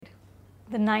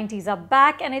The 90s are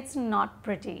back and it's not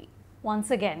pretty.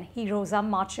 Once again, heroes are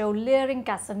macho, leering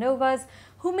Casanovas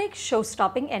who make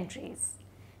show-stopping entries.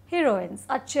 Heroines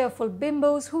are cheerful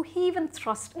bimbos who heave and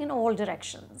thrust in all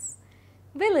directions.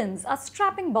 Villains are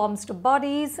strapping bombs to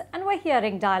bodies, and we're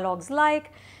hearing dialogues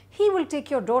like, "He will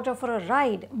take your daughter for a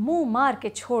ride, muh maar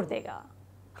ke chhod dega."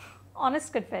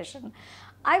 Honest confession,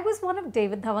 I was one of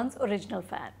David Dhawan's original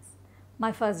fans.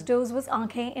 My first dose was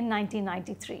Aankhein in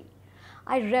 1993.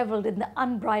 I reveled in the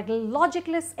unbridled,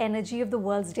 logicless energy of the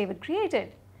worlds David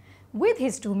created, with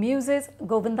his two muses,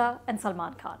 Govinda and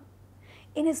Salman Khan.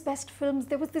 In his best films,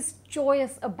 there was this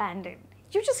joyous abandon.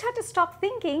 You just had to stop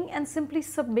thinking and simply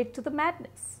submit to the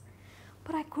madness.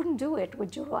 But I couldn't do it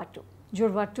with Judwaa 2.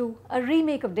 Judwaa 2, a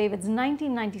remake of David's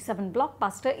 1997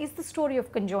 blockbuster, is the story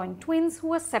of conjoined twins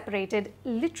who are separated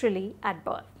literally at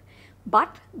birth.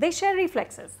 But they share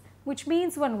reflexes, which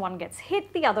means when one gets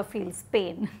hit, the other feels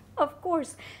pain. Of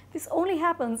course, this only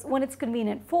happens when it's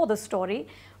convenient for the story,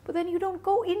 but then you don't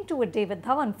go into a David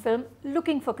Dhawan film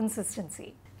looking for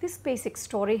consistency. This basic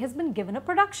story has been given a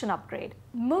production upgrade.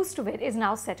 Most of it is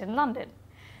now set in London.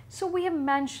 So we have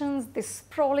mansions, this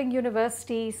sprawling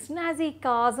university, snazzy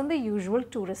cars, and the usual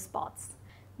tourist spots.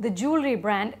 The jewelry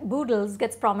brand Boodles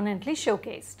gets prominently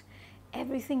showcased.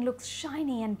 Everything looks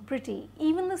shiny and pretty,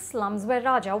 even the slums where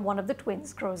Raja, one of the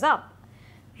twins, grows up.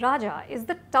 Raja is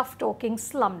the tough-talking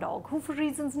slumdog who, for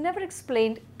reasons never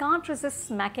explained, can't resist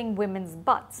smacking women's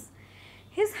butts.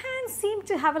 His hands seem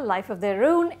to have a life of their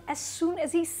own as soon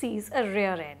as he sees a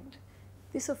rear end.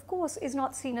 This, of course, is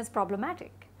not seen as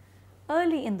problematic.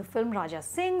 Early in the film, Raja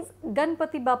sings,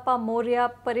 "Ganpati Bappa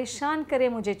Moria, Pareshan Kare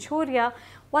Mujhe Chorya,"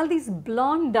 while these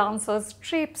blonde dancers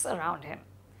traipse around him.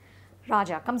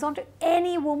 Raja comes on to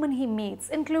any woman he meets,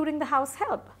 including the house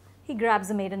help. He grabs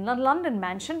a maid in a London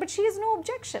mansion, but she has no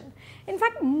objection. In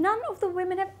fact, none of the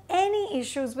women have any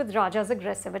issues with Raja's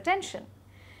aggressive attention.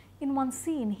 In one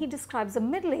scene, he describes a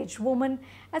middle-aged woman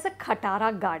as a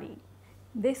khatara gadi.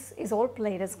 This is all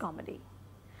played as comedy.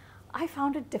 I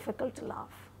found it difficult to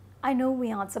laugh. I know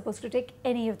we aren't supposed to take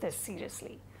any of this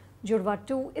seriously. Judwaa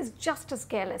 2 is just as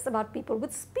careless about people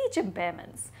with speech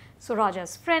impairments. So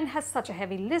Raja's friend has such a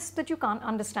heavy lisp that you can't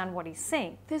understand what he's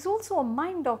saying. There's also a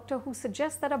mind doctor who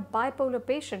suggests that a bipolar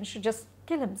patient should just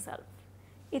kill himself.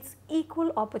 It's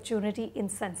equal opportunity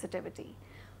insensitivity.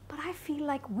 But I feel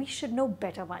like we should know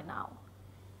better by now.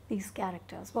 These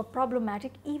characters were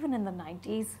problematic even in the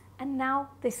 90s, and now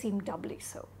they seem doubly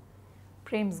so.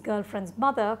 Prem's girlfriend's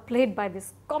mother, played by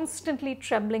this constantly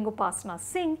trembling Upasana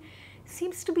Singh,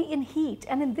 seems to be in heat,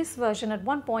 and in this version at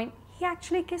one point, he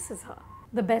actually kisses her.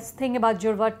 The best thing about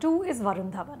Judwaa 2 is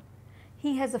Varun Dhawan.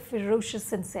 He has a ferocious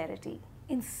sincerity.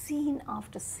 In scene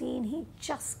after scene, he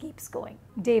just keeps going.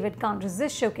 David can't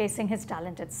resist showcasing his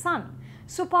talented son.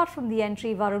 So apart from the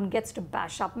entry, Varun gets to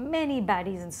bash up many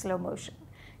baddies in slow motion.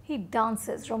 He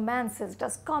dances, romances,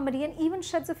 does comedy, and even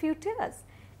sheds a few tears.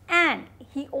 And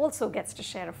he also gets to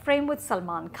share a frame with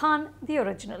Salman Khan, the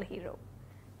original hero.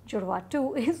 Judwaa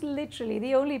 2 is literally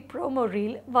the only promo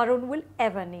reel Varun will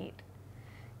ever need.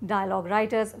 Dialogue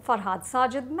writers Farhad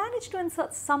Sajid managed to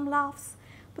insert some laughs,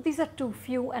 but these are too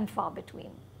few and far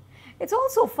between. It's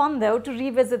also fun though to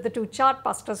revisit the two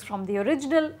chartbusters from the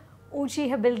original, Unchi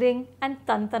Hai Building and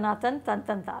Tan Tana Tan Tan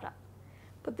Tan Tara.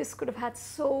 But this could have had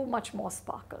so much more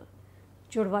sparkle.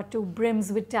 Judwaa 2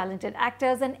 brims with talented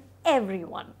actors, and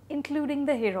everyone, including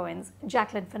the heroines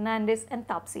Jacqueline Fernandez and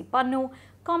Taapsee Pannu,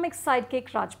 comic sidekick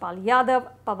Rajpal Yadav,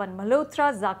 Pawan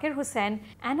Malhotra, Zakir Hussain,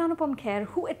 and Anupam Kher,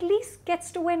 who at least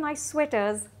gets to wear nice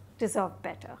sweaters, deserve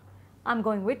better. I'm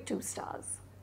going with 2 stars.